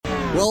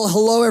Well,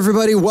 hello,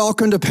 everybody.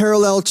 Welcome to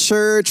Parallel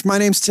Church. My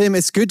name's Tim.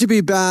 It's good to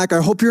be back.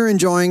 I hope you're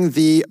enjoying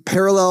the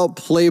Parallel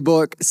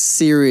Playbook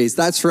series.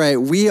 That's right.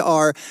 We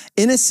are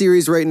in a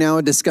series right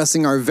now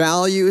discussing our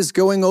values,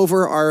 going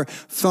over our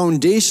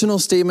foundational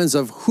statements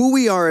of who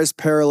we are as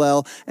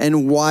Parallel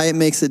and why it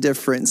makes a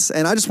difference.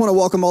 And I just want to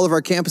welcome all of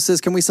our campuses.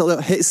 Can we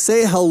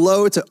say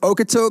hello to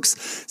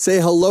Okotoks?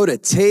 Say hello to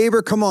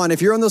Tabor. Come on.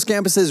 If you're on those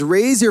campuses,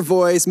 raise your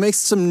voice, make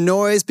some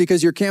noise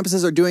because your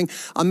campuses are doing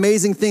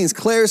amazing things.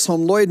 Claire's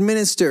Home, Lloyd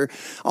Minister,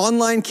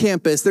 online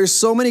campus. There's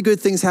so many good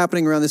things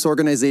happening around this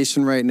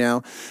organization right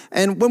now.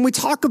 And when we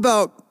talk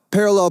about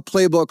Parallel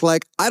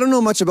Playbook, I don't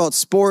know much about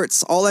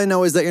sports. All I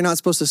know is that you're not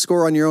supposed to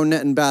score on your own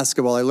net in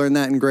basketball. I learned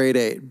that in grade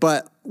 8.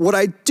 But what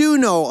I do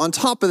know on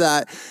top of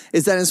that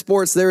is that in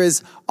sports, there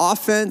is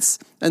offense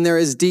and there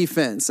is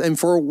defense. And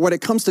for when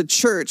it comes to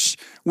church,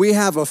 we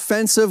have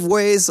offensive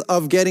ways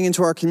of getting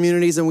into our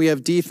communities and we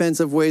have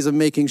defensive ways of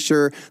making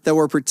sure that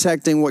we're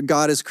protecting what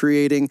God is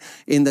creating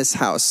in this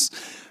house.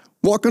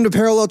 Welcome to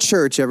Parallel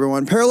Church,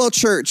 everyone. Parallel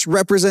Church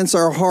represents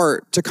our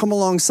heart to come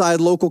alongside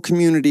local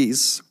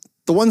communities,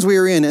 the ones we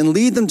are in, and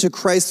lead them to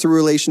Christ through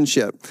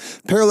relationship.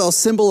 Parallel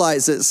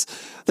symbolizes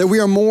that we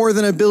are more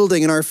than a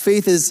building, and our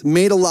faith is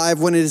made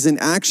alive when it is in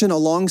action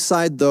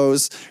alongside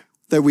those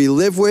that we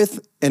live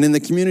with and in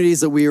the communities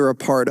that we are a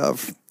part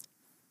of.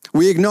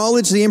 We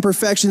acknowledge the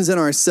imperfections in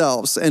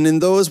ourselves and in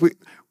those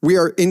we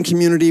are in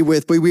community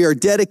with, but we are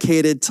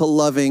dedicated to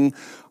loving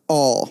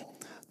all.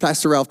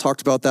 Pastor Ralph talked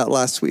about that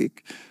last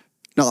week.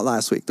 Not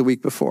last week, the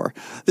week before.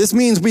 This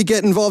means we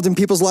get involved in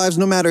people's lives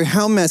no matter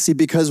how messy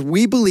because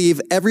we believe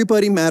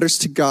everybody matters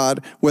to God,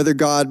 whether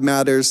God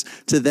matters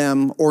to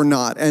them or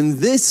not. And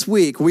this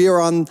week, we are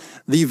on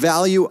the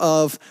value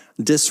of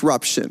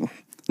disruption.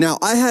 Now,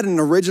 I had an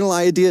original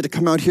idea to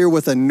come out here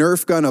with a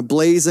Nerf gun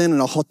ablazing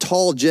and a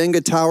tall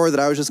Jenga tower that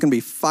I was just going to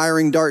be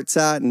firing darts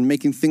at and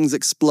making things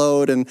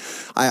explode. And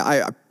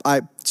I,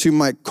 to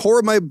my core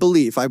of my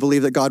belief, I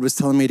believe that God was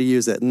telling me to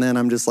use it. And then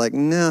I'm just like,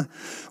 nah,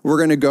 we're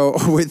going to go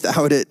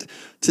without it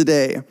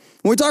today.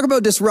 When we talk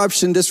about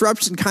disruption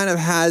kind of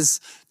has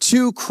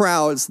two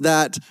crowds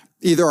that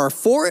either are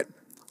for it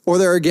or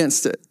they're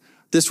against it.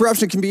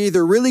 Disruption can be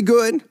either really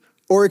good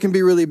or it can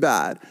be really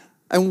bad.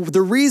 And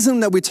the reason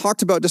that we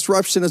talked about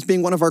disruption as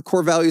being one of our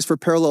core values for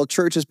Parallel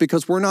Church is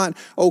because we're not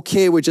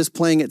okay with just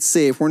playing it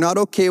safe. We're not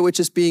okay with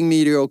just being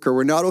mediocre.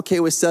 We're not okay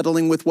with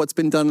settling with what's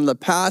been done in the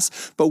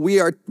past, but we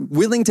are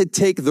willing to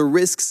take the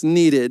risks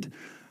needed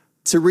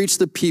to reach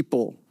the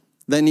people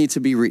that need to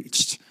be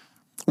reached.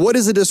 What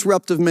is a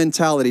disruptive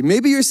mentality?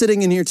 Maybe you're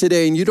sitting in here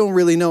today and you don't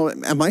really know,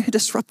 am I a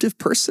disruptive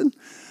person?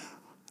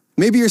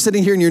 Maybe you're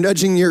sitting here and you're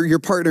nudging your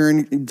partner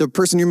and the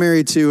person you're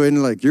married to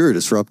and you're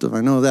disruptive, I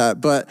know that.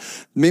 But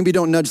maybe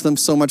don't nudge them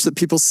so much that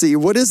people see.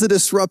 What is a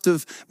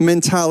disruptive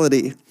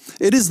mentality?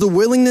 It is the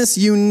willingness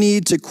you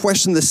need to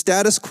question the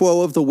status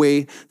quo of the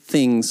way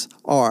things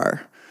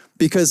are.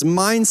 Because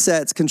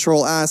mindsets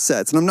control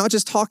assets. And I'm not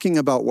just talking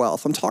about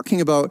wealth. I'm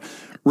talking about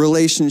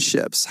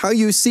relationships. How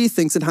you see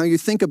things and how you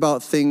think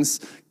about things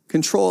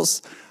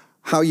controls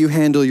how you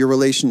handle your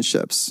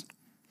relationships.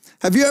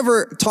 Have you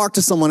ever talked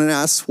to someone and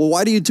asked, well,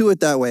 why do you do it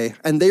that way?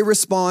 And they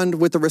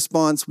respond with the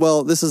response,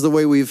 well, this is the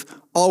way we've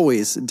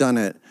always done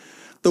it.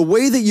 The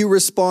way that you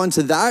respond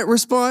to that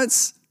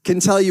response can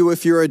tell you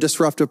if you're a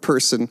disruptive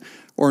person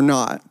or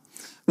not.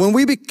 When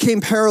we became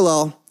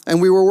Parallel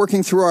and we were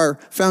working through our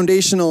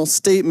foundational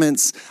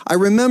statements, I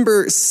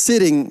remember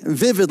sitting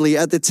vividly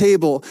at the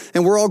table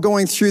and we're all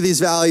going through these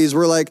values.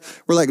 We're like,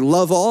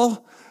 love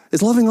all?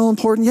 Is loving all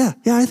important? Yeah,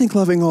 I think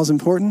loving all is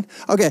important.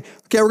 Okay,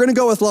 we're going to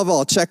go with love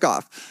all. Check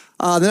off.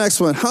 The next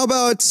one. How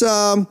about,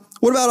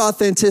 what about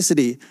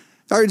authenticity?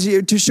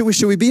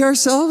 Should we be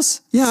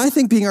ourselves? Yeah, I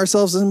think being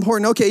ourselves is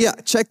important. Okay, yeah,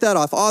 check that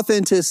off.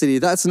 Authenticity,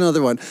 that's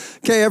another one.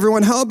 Okay,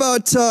 everyone, how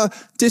about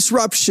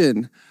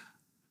disruption?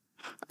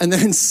 And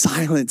then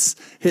silence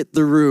hit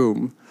the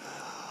room.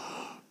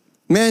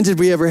 Man, did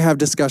we ever have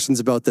discussions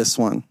about this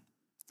one.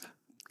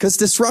 Because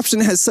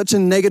disruption has such a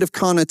negative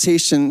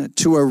connotation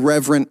to a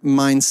reverent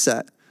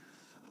mindset.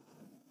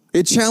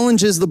 It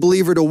challenges the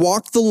believer to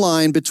walk the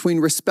line between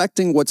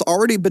respecting what's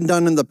already been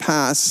done in the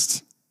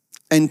past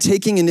and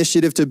taking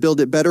initiative to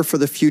build it better for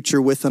the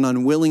future with an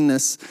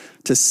unwillingness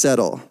to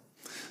settle.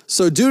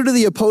 So due to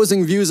the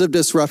opposing views of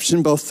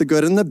disruption, both the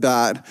good and the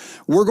bad,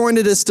 we're going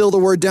to distill the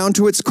word down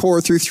to its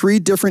core through 3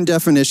 different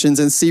definitions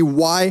and see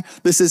why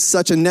this is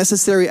such a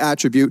necessary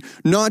attribute,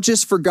 not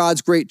just for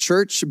God's great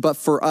church, but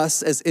for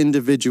us as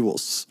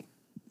individuals.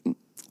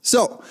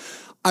 So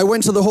I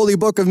went to the Holy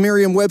Book of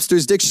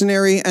Merriam-Webster's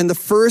dictionary, and the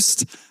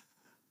first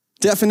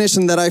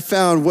definition that I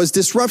found was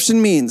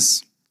disruption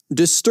means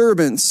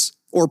disturbance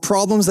or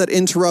problems that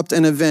interrupt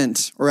an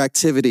event or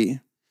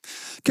activity.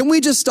 Can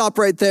we just stop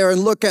right there and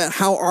look at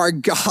how our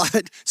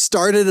God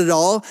started it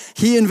all?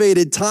 He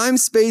invaded time,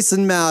 space,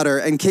 and matter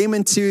and came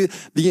into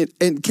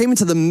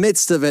the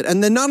midst of it.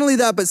 And then not only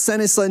that, but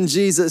sent his son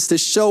Jesus to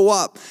show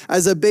up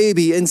as a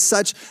baby in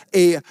such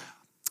a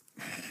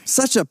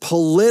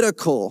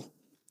political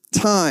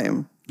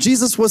time.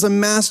 Jesus was a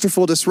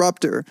masterful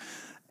disruptor.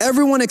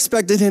 Everyone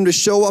expected him to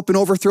show up and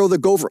overthrow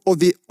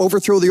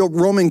the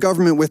Roman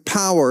government with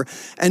power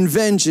and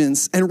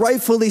vengeance, and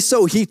rightfully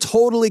so. He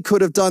totally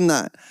could have done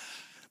that.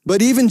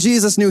 But even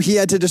Jesus knew he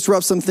had to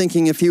disrupt some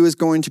thinking if he was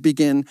going to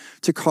begin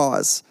to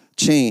cause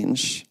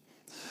change.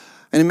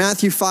 And in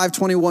Matthew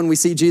 5:21, we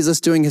see Jesus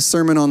doing his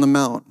Sermon on the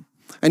Mount.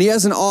 And he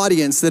has an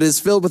audience that is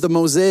filled with a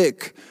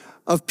mosaic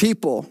of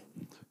people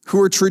who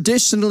were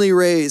traditionally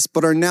raised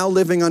but are now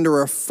living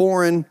under a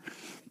foreign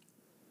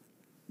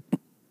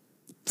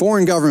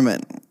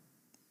government.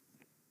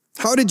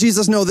 How did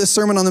Jesus know this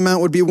Sermon on the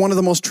Mount would be one of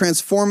the most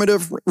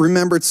transformative,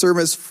 remembered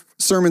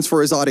sermons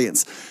for his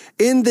audience?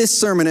 In this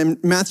sermon, in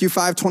Matthew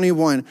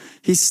 5:21,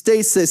 he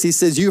states this. He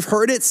says, "You've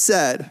heard it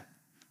said,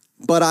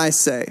 but I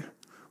say."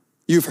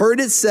 You've heard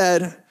it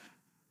said,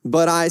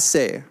 but I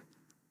say.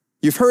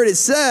 You've heard it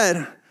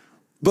said,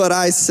 but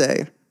I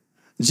say.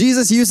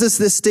 Jesus uses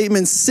this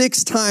statement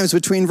 6 times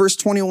between verse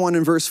 21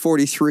 and verse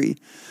 43.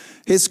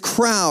 His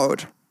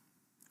crowd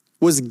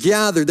was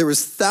gathered. There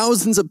was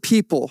thousands of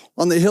people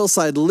on the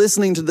hillside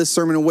listening to this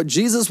sermon. And what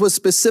Jesus was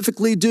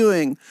specifically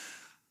doing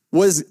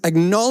was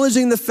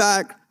acknowledging the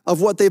fact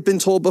of what they've been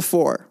told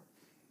before,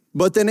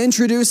 but then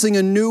introducing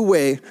a new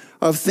way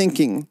of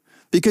thinking,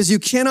 because you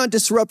cannot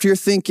disrupt your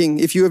thinking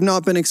if you have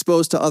not been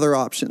exposed to other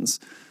options.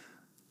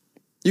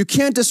 You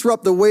can't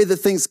disrupt the way that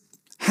things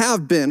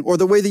have been or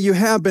the way that you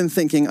have been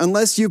thinking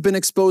unless you've been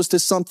exposed to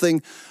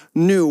something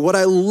new. What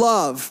I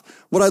loved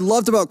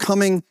about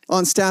coming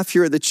on staff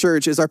here at the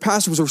church is our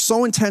pastors were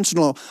so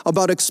intentional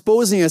about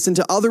exposing us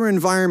into other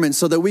environments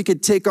so that we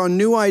could take on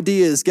new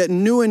ideas, get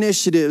new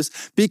initiatives,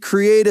 be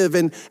creative,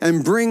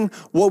 and bring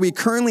what we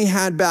currently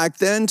had back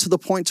then to the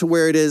point to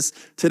where it is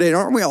today. And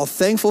aren't we all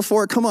thankful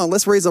for it? Come on,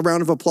 let's raise a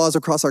round of applause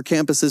across our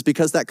campuses,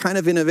 because that kind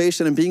of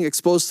innovation and being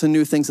exposed to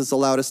new things has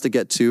allowed us to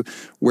get to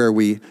where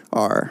we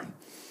are.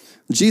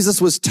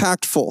 Jesus was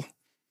tactful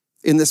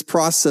in this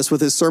process with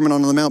his Sermon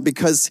on the Mount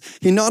because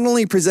he not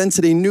only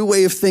presented a new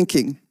way of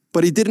thinking,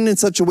 but he did it in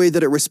such a way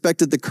that it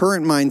respected the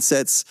current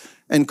mindsets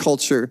and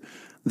culture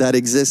that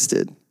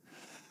existed.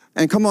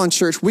 And come on,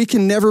 church, we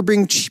can never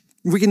bring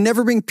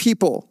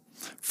people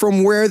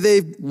from where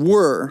they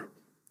were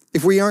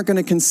if we aren't going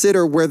to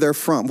consider where they're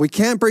from. We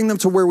can't bring them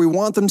to where we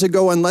want them to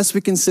go unless we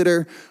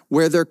consider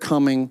where they're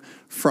coming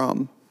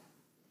from.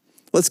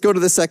 Let's go to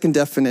the second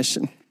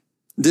definition.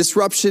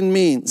 Disruption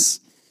means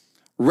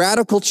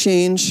radical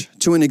change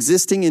to an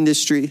existing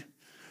industry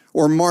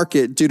or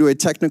market due to a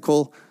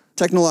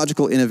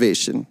technological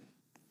innovation.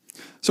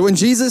 So when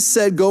Jesus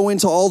said, go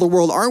into all the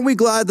world, aren't we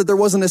glad that there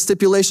wasn't a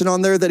stipulation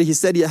on there that he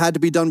said it had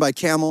to be done by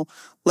camel?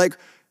 Like,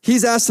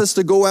 he's asked us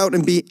to go out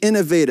and be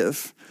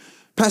innovative.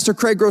 Pastor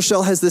Craig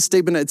Rochelle has this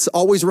statement that's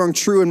always rung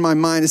true in my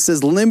mind. It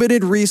says,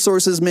 limited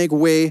resources make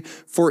way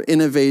for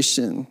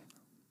innovation.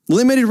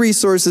 Limited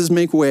resources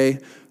make way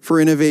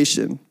for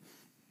innovation.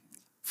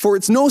 For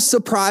it's no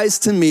surprise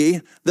to me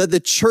that the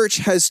church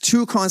has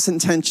 2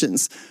 constant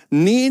tensions,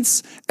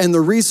 needs and the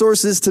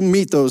resources to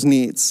meet those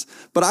needs.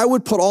 But I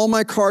would put all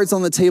my cards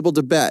on the table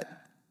to bet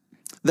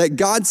that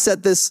God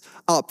set this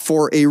up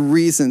for a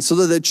reason, so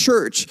that the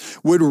church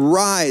would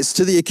rise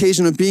to the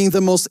occasion of being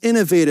the most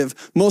innovative,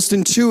 most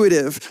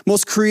intuitive,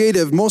 most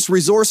creative, most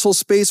resourceful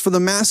space for the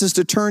masses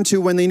to turn to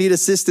when they need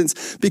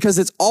assistance, because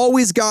it's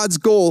always God's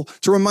goal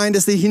to remind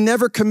us that he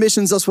never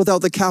commissions us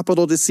without the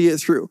capital to see it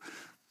through.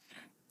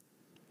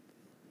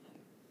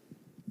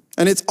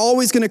 And it's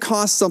always going to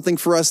cost something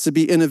for us to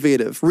be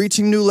innovative.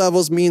 Reaching new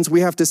levels means we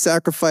have to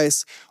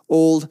sacrifice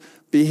old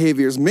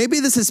behaviors.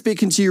 Maybe this is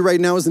speaking to you right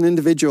now as an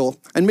individual,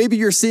 and maybe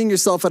you're seeing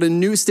yourself at a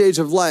new stage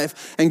of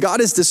life, and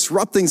God is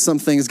disrupting some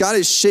things. God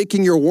is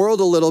shaking your world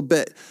a little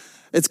bit.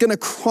 It's going to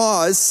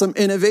cause some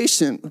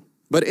innovation,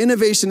 but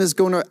innovation is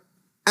going to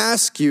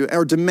ask you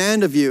or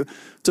demand of you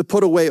to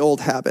put away old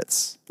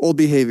habits, old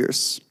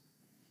behaviors.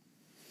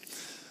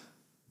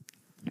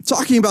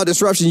 Talking about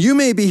disruption, you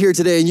may be here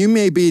today and you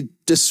may be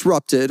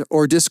disrupted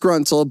or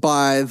disgruntled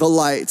by the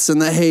lights and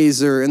the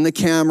hazer and the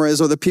cameras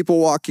or the people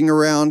walking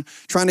around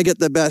trying to get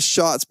the best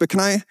shots. But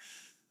can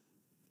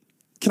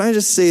I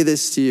just say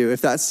this to you if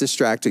that's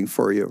distracting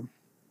for you?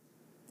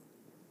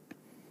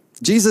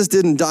 Jesus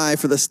didn't die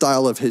for the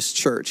style of his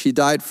church. He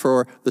died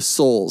for the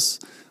souls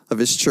of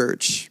his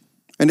church.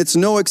 And it's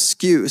no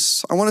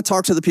excuse. I want to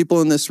talk to the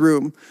people in this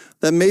room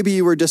that maybe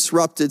you were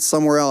disrupted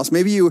somewhere else.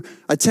 Maybe you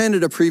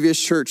attended a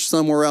previous church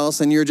somewhere else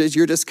and you're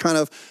just kind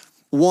of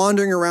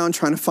wandering around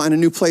trying to find a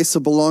new place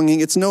of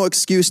belonging. It's no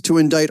excuse to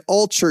indict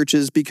all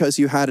churches because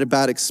you had a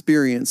bad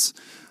experience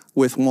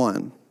with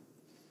one.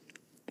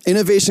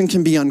 Innovation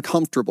can be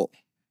uncomfortable.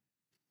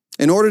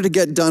 In order to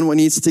get done what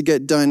needs to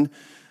get done,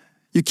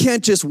 you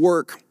can't just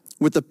work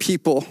with the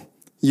people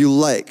you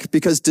like,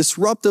 because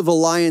disruptive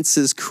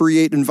alliances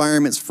create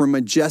environments for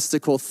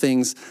majestical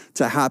things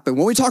to happen.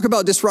 When we talk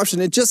about disruption,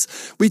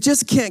 we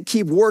just can't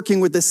keep working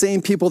with the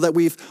same people that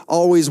we've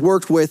always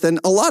worked with. And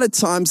a lot of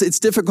times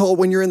it's difficult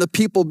when you're in the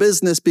people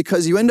business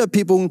because you end up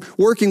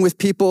working with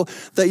people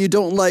that you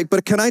don't like.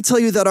 But can I tell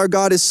you that our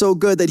God is so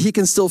good that he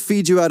can still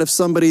feed you out of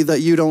somebody that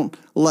you don't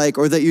like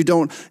or that you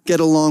don't get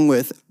along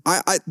with?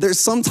 There's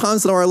some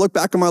times where I look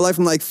back on my life,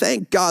 I'm like,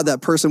 thank God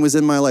that person was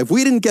in my life.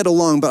 We didn't get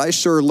along, but I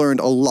sure learned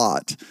a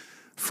lot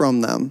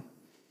from them.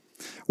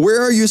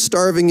 Where are you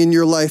starving in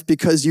your life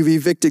because you've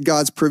evicted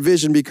God's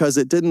provision because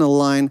it didn't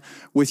align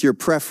with your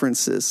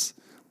preferences?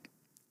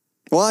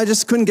 Well, I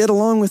just couldn't get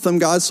along with them,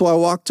 God, so I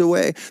walked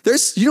away.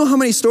 You know how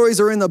many stories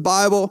are in the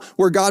Bible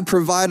where God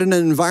provided an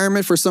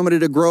environment for somebody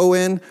to grow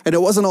in, and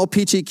it wasn't all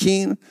peachy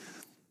keen?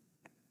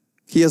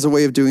 He has a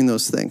way of doing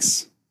those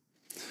things.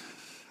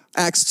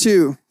 Acts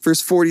 2,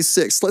 verse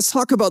 46. Let's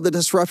talk about the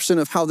disruption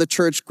of how the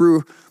church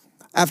grew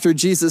after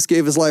Jesus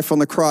gave his life on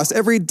the cross.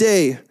 Every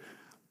day,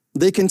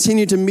 they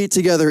continued to meet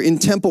together in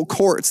temple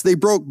courts. They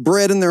broke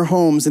bread in their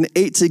homes and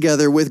ate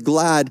together with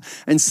glad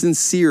and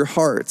sincere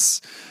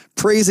hearts,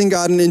 praising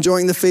God and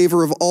enjoying the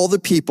favor of all the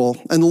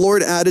people. And the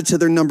Lord added to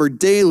their number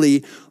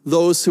daily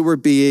those who were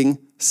being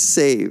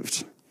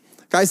saved.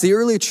 Guys, the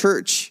early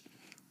church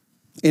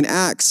in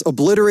Acts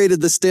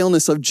obliterated the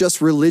staleness of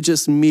just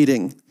religious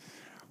meeting.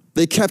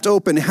 They kept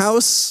open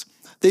house.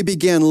 They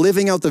began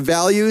living out the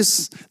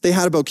values they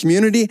had about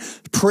community,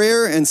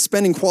 prayer, and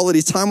spending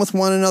quality time with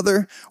one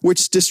another,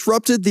 which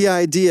disrupted the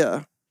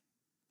idea.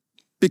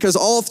 Because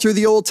all through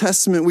the Old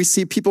Testament, we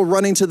see people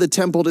running to the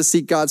temple to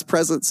seek God's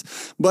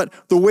presence. But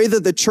the way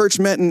that the church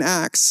met in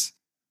Acts,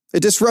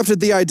 it disrupted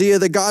the idea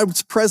that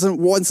God's presence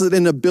wasn't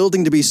in a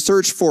building to be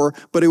searched for,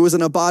 but it was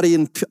in a body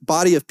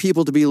of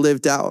people to be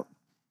lived out.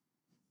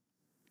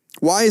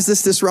 Why is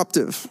this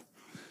disruptive?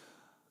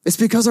 It's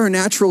because our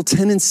natural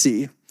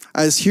tendency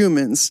as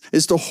humans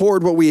is to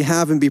hoard what we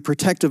have and be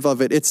protective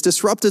of it. It's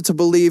disruptive to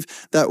believe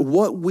that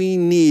what we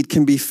need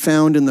can be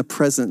found in the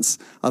presence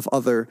of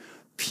other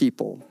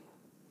people.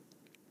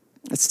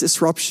 It's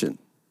disruption.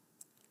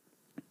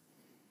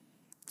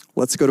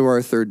 Let's go to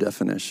our third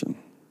definition.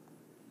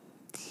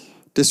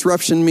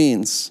 Disruption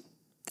means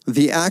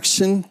the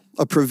action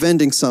of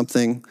preventing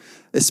something,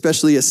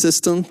 especially a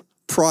system,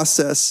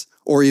 process,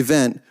 or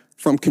event,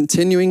 from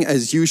continuing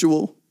as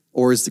usual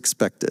or as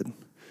expected.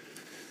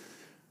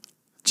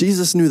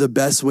 Jesus knew the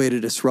best way to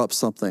disrupt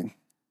something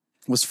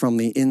was from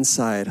the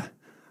inside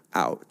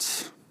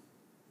out.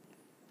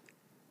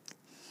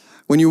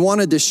 When you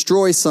want to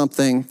destroy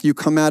something, you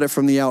come at it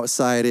from the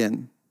outside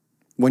in.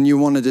 When you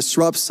want to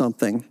disrupt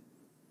something,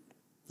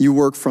 you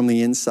work from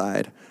the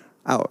inside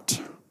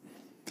out.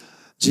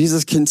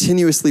 Jesus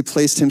continuously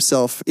placed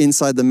himself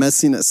inside the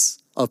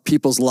messiness of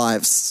people's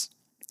lives.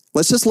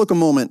 Let's just look a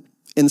moment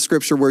in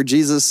Scripture where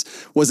Jesus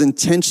was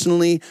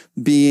intentionally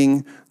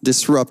being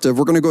disruptive.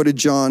 We're going to go to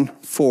John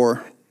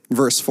 4,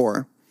 verse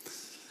 4.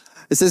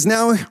 It says,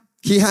 now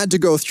he had to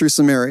go through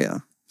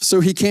Samaria. So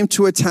he came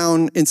to a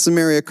town in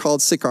Samaria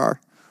called Sychar,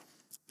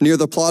 near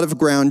the plot of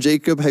ground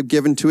Jacob had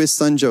given to his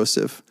son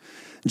Joseph.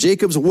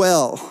 Jacob's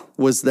well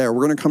was there.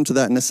 We're going to come to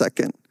that in a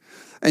second.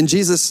 And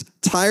Jesus,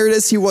 tired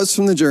as he was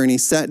from the journey,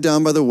 sat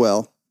down by the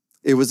well.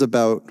 It was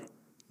about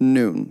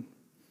noon.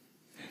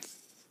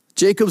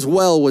 Jacob's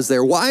well was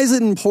there. Why is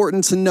it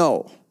important to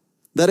know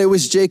that it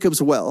was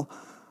Jacob's well?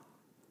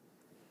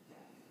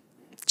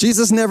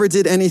 Jesus never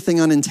did anything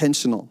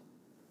unintentional.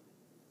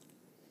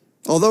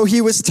 Although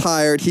he was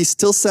tired, he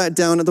still sat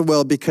down at the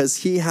well because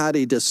he had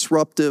a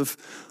disruptive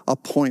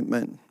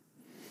appointment.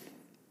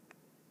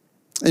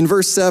 In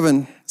verse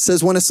 7, it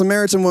says, when a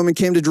Samaritan woman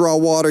came to draw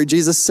water,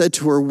 Jesus said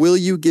to her, will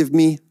you give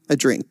me a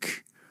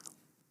drink?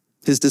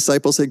 His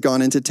disciples had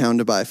gone into town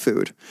to buy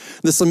food.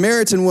 The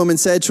Samaritan woman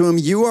said to him,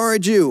 you are a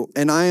Jew,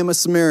 and I am a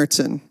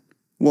Samaritan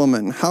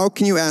woman. How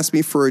can you ask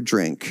me for a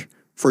drink?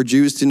 For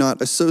Jews do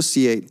not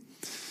associate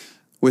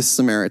with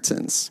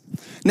Samaritans.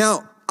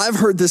 Now, I've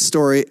heard this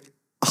story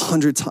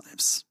 100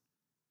 times,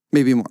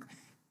 maybe more.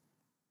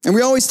 And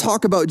we always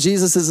talk about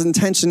Jesus'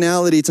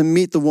 intentionality to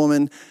meet the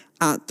woman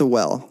at the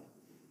well.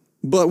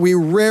 But we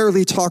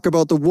rarely talk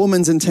about the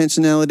woman's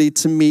intentionality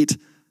to meet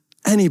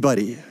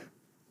anybody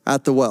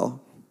at the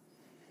well.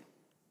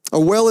 A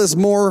well is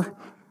more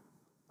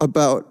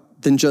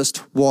than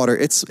just water.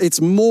 It's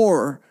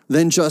more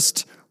than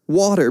just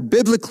water.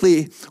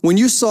 Biblically, when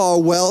you saw a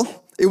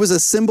well, it was a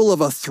symbol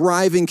of a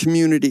thriving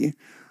community.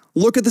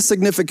 Look at the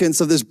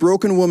significance of this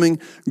broken woman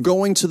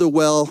going to the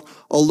well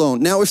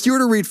alone. Now, if you were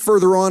to read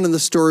further on in the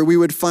story, we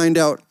would find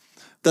out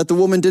that the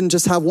woman didn't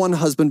just have one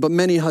husband, but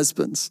many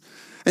husbands.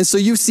 And so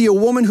you see a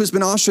woman who's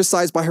been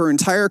ostracized by her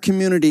entire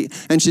community,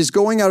 and she's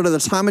going out at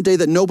a time of day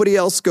that nobody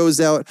else goes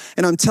out.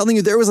 And I'm telling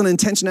you, there was an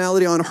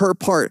intentionality on her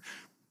part,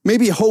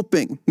 maybe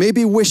hoping,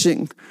 maybe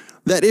wishing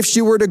that if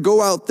she were to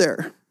go out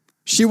there,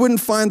 she wouldn't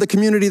find the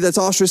community that's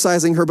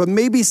ostracizing her, but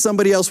maybe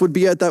somebody else would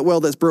be at that well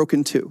that's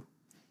broken too.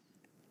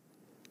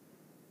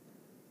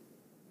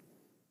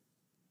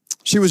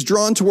 She was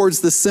drawn towards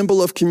the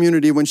symbol of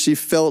community when she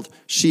felt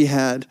she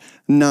had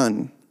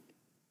none.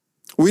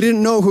 We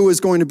didn't know who was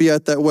going to be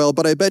at that well,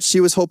 but I bet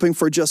she was hoping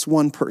for just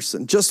one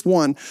person, just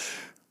one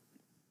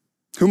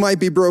who might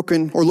be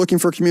broken or looking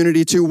for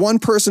community too. One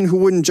person who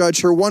wouldn't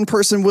judge her, one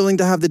person willing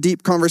to have the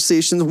deep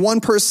conversations,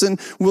 one person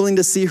willing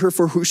to see her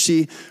for who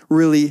she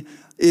really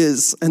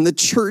is. And the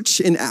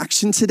church in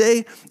action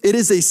today, it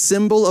is a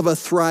symbol of a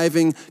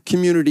thriving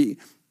community.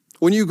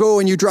 When you go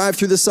and you drive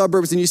through the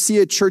suburbs and you see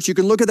a church, you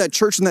can look at that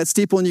church and that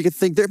steeple and you can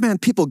think, man,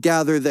 people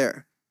gather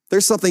there.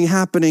 There's something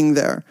happening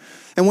there.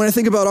 And when I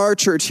think about our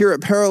church here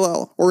at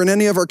Parallel or in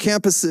any of our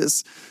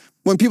campuses,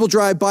 when people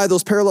drive by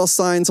those Parallel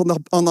signs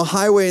on the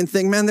highway and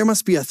think, man, there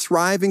must be a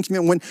thriving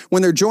community.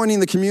 When they're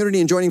joining the community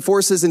and joining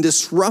forces and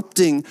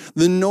disrupting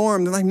the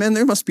norm, they're like, man,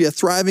 there must be a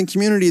thriving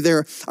community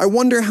there. I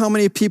wonder how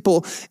many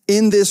people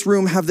in this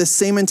room have the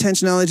same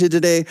intentionality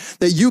today,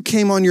 that you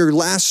came on your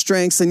last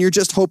strengths and you're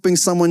just hoping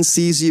someone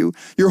sees you.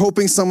 You're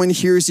hoping someone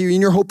hears you,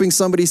 and you're hoping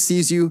somebody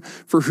sees you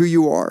for who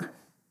you are.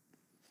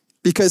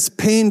 Because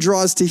pain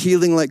draws to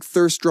healing like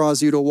thirst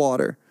draws you to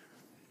water.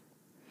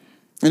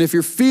 And if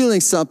you're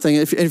feeling something,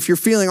 if you're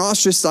feeling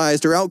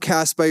ostracized or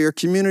outcast by your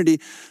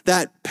community,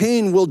 that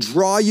pain will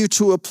draw you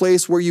to a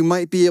place where you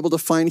might be able to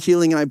find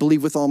healing. And I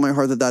believe with all my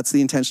heart that that's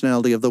the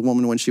intentionality of the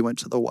woman when she went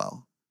to the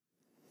well.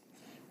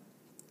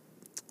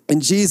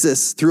 And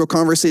Jesus, through a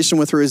conversation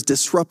with her, is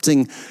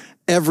disrupting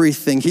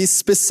everything. He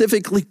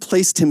specifically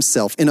placed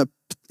himself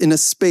in a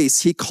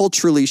space he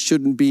culturally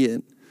shouldn't be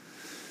in.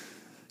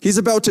 He's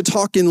about to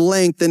talk in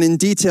length and in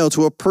detail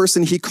to a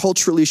person he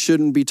culturally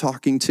shouldn't be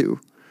talking to.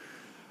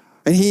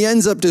 And he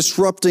ends up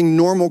disrupting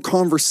normal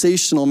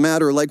conversational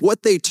matter. Like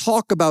what they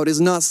talk about is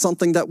not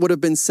something that would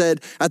have been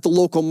said at the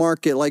local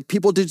market. Like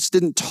people just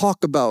didn't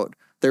talk about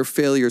their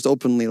failures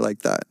openly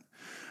like that.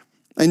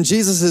 And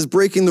Jesus is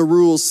breaking the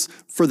rules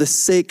for the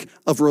sake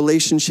of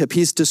relationship.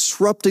 He's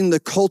disrupting the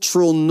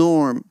cultural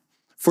norm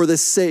for the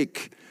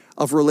sake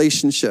of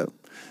relationship.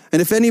 And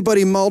if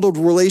anybody modeled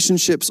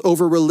relationships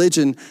over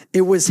religion,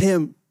 it was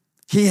him.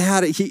 He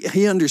had it.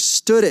 He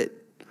understood it.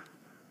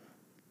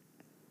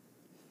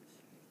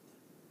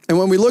 And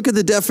when we look at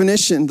the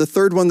definition, the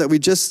third one that we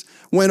just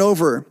went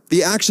over,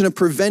 the action of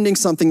preventing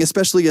something,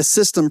 especially a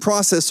system,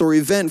 process, or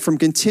event from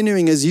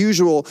continuing as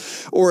usual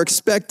or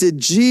expected,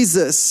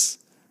 Jesus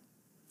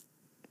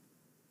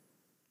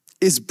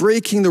is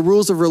breaking the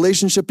rules of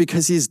relationship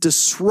because he's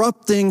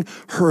disrupting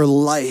her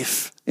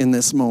life in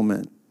this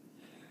moment.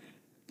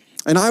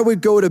 And I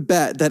would go to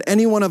bet that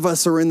any one of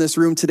us are in this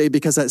room today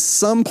because at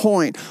some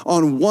point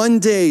on one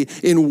day,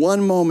 in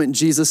one moment,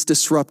 Jesus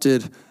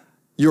disrupted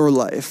your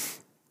life.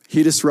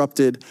 He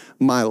disrupted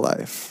my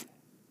life.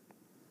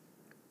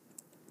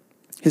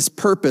 His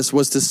purpose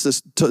was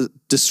to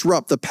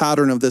disrupt the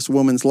pattern of this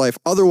woman's life.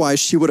 Otherwise,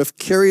 she would have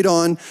carried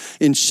on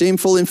in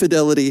shameful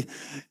infidelity.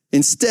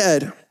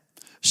 Instead,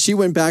 she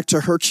went back to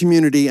her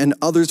community and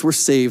others were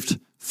saved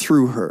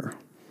through her.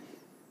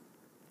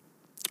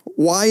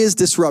 Why is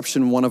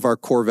disruption one of our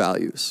core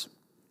values?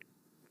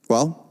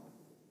 Well,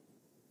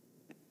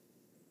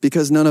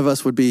 because none of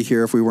us would be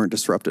here if we weren't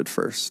disrupted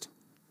first.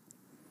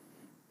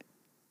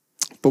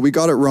 But we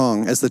got it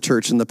wrong as the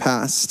church in the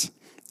past.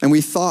 And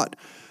we thought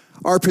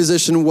our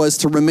position was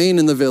to remain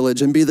in the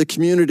village and be the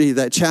community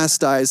that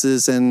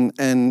chastises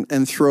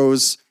and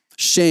throws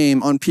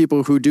shame on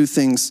people who do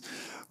things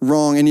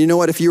wrong. And you know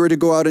what? If you were to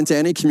go out into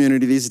any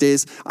community these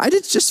days, I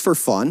did just for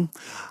fun.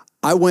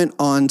 I went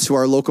on to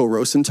our local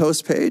Roast and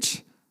Toast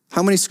page.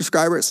 How many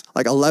subscribers?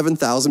 Like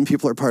 11,000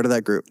 people are part of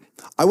that group.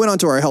 I went on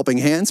to our Helping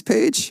Hands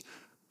page,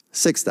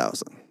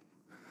 6,000.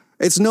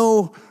 It's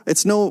not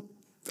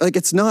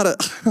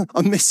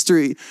a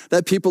mystery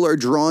that people are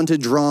drawn to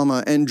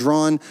drama and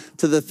drawn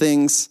to the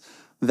things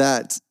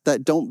that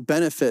don't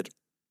benefit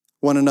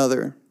one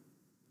another.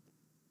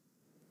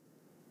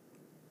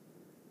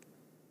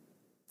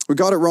 We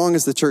got it wrong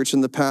as the church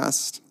in the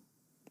past.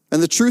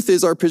 And the truth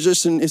is our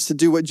position is to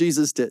do what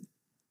Jesus did.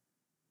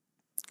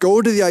 Go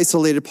to the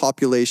isolated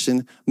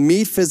population,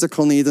 meet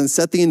physical needs, and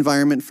set the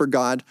environment for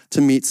God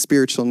to meet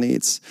spiritual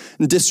needs.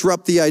 And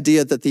disrupt the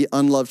idea that the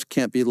unloved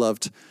can't be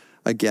loved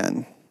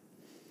again.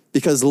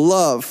 Because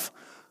love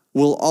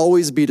will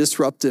always be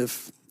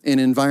disruptive in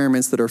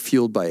environments that are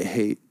fueled by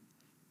hate.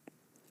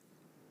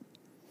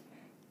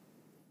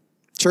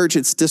 Church,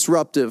 it's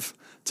disruptive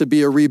to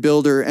be a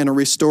rebuilder and a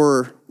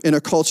restorer in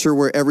a culture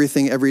where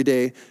everything every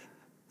day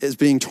is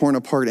being torn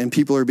apart and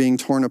people are being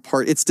torn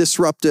apart. It's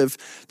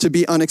disruptive to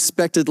be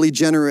unexpectedly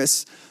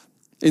generous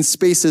in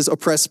spaces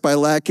oppressed by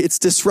lack. It's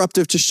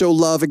disruptive to show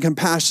love and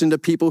compassion to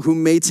people who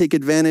may take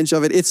advantage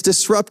of it. It's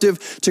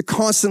disruptive to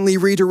constantly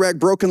redirect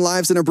broken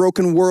lives in a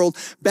broken world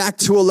back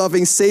to a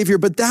loving Savior.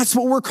 But that's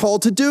what we're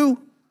called to do.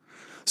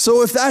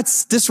 So if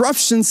that's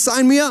disruption,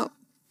 sign me up.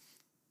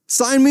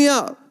 Sign me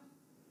up.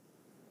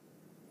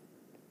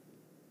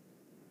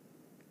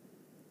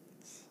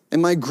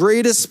 And my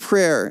greatest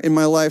prayer in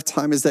my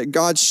lifetime is that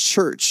God's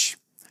church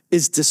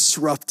is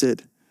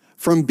disrupted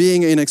from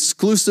being an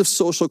exclusive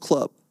social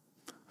club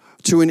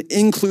to an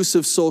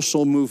inclusive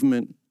social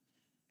movement.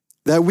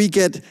 That we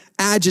get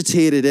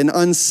agitated and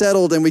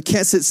unsettled and we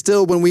can't sit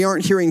still when we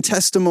aren't hearing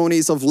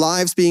testimonies of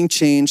lives being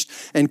changed,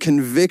 and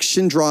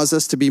conviction draws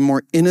us to be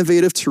more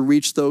innovative to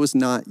reach those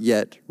not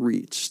yet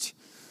reached.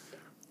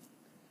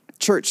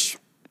 Church,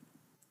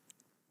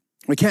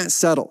 we can't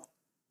settle.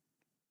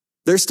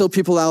 There's still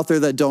people out there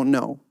that don't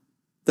know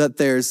that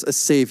there's a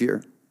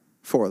Savior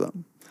for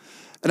them.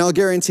 And I'll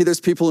guarantee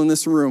there's people in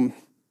this room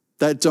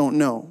that don't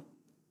know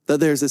that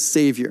there's a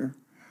Savior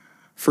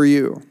for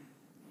you.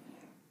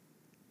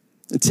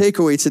 The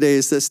takeaway today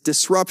is this: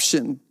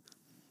 disruption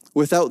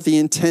without the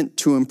intent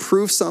to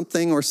improve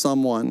something or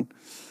someone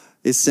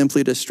is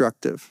simply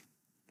destructive.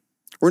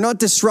 We're not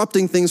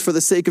disrupting things for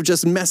the sake of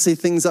just messing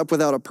things up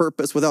without a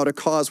purpose, without a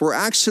cause. We're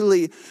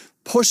actually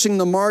pushing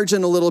the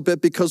margin a little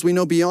bit because we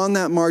know beyond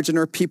that margin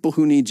are people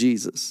who need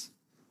Jesus.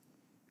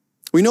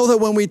 We know that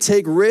when we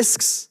take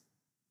risks,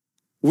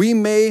 we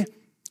may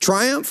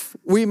triumph,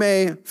 we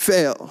may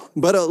fail,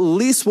 but at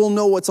least we'll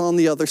know what's on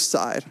the other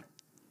side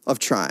of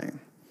trying.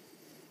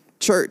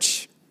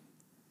 Church,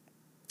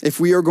 if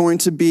we are going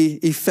to be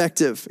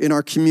effective in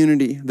our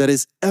community that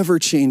is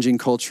ever-changing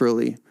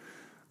culturally,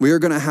 we are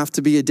going to have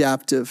to be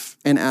adaptive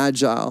and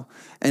agile,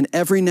 and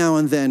every now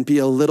and then be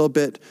a little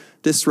bit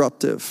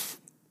disruptive.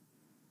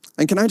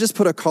 And can I just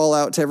put a call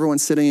out to everyone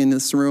sitting in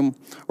this room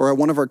or at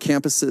one of our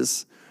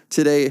campuses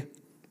today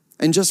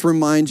and just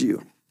remind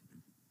you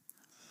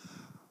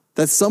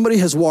that somebody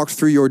has walked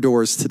through your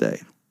doors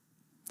today.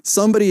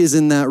 Somebody is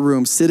in that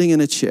room sitting in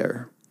a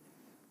chair,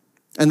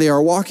 and they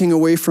are walking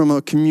away from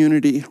a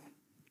community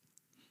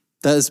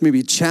that has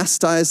maybe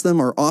chastised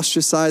them or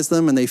ostracized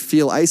them, and they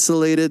feel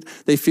isolated.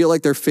 They feel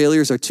like their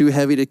failures are too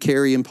heavy to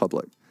carry in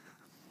public.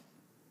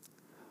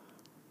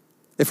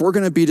 If we're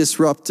going to be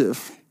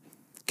disruptive,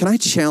 can I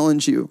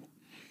challenge you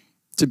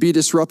to be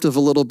disruptive a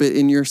little bit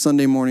in your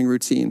Sunday morning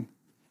routine?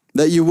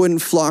 That you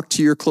wouldn't flock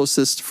to your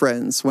closest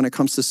friends when it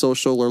comes to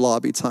social or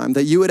lobby time.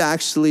 That you would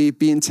actually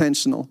be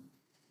intentional,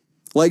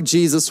 like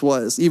Jesus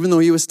was. Even though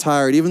he was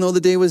tired, even though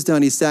the day was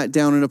done, he sat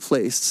down in a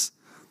place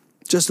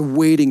just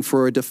waiting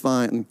for a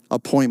divine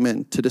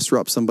appointment to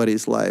disrupt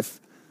somebody's life.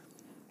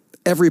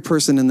 Every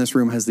person in this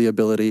room has the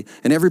ability,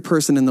 and every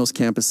person in those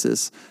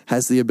campuses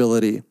has the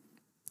ability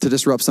to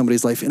disrupt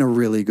somebody's life in a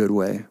really good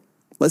way.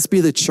 Let's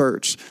be the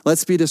church.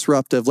 Let's be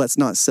disruptive. Let's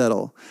not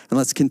settle. And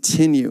let's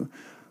continue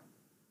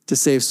to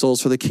save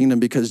souls for the kingdom,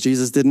 because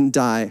Jesus didn't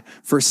die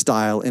for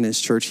style in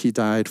his church. He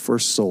died for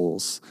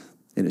souls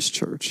in his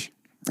church.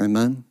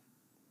 Amen.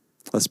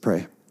 Let's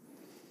pray.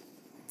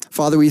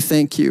 Father, we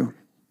thank you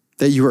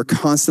that you are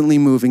constantly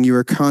moving. You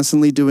are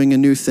constantly doing a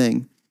new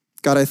thing.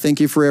 God, I thank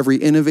you for every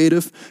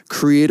innovative,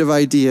 creative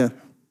idea,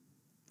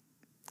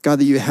 God,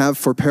 that you have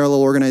for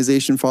Parallel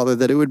Organization, Father,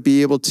 that it would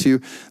be able to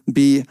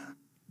be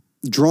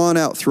drawn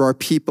out through our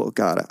people,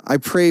 God. I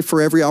pray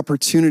for every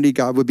opportunity,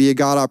 God, would be a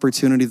God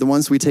opportunity, the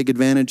ones we take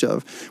advantage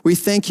of. We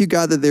thank you,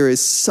 God, that there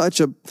is such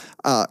a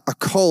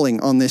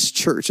calling on this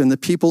church and the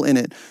people in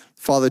it,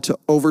 Father, to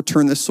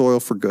overturn the soil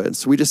for good.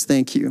 So we just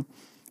thank you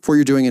for what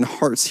you're doing in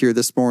hearts here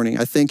this morning.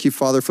 I thank you,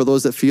 Father, for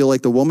those that feel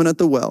like the woman at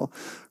the well,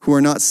 who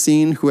are not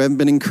seen, who haven't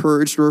been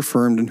encouraged or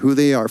affirmed in who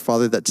they are,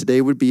 Father, that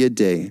today would be a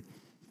day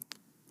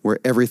where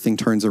everything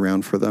turns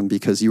around for them,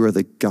 because you are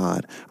the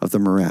God of the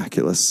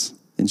miraculous.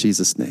 In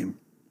Jesus' name,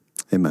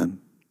 amen.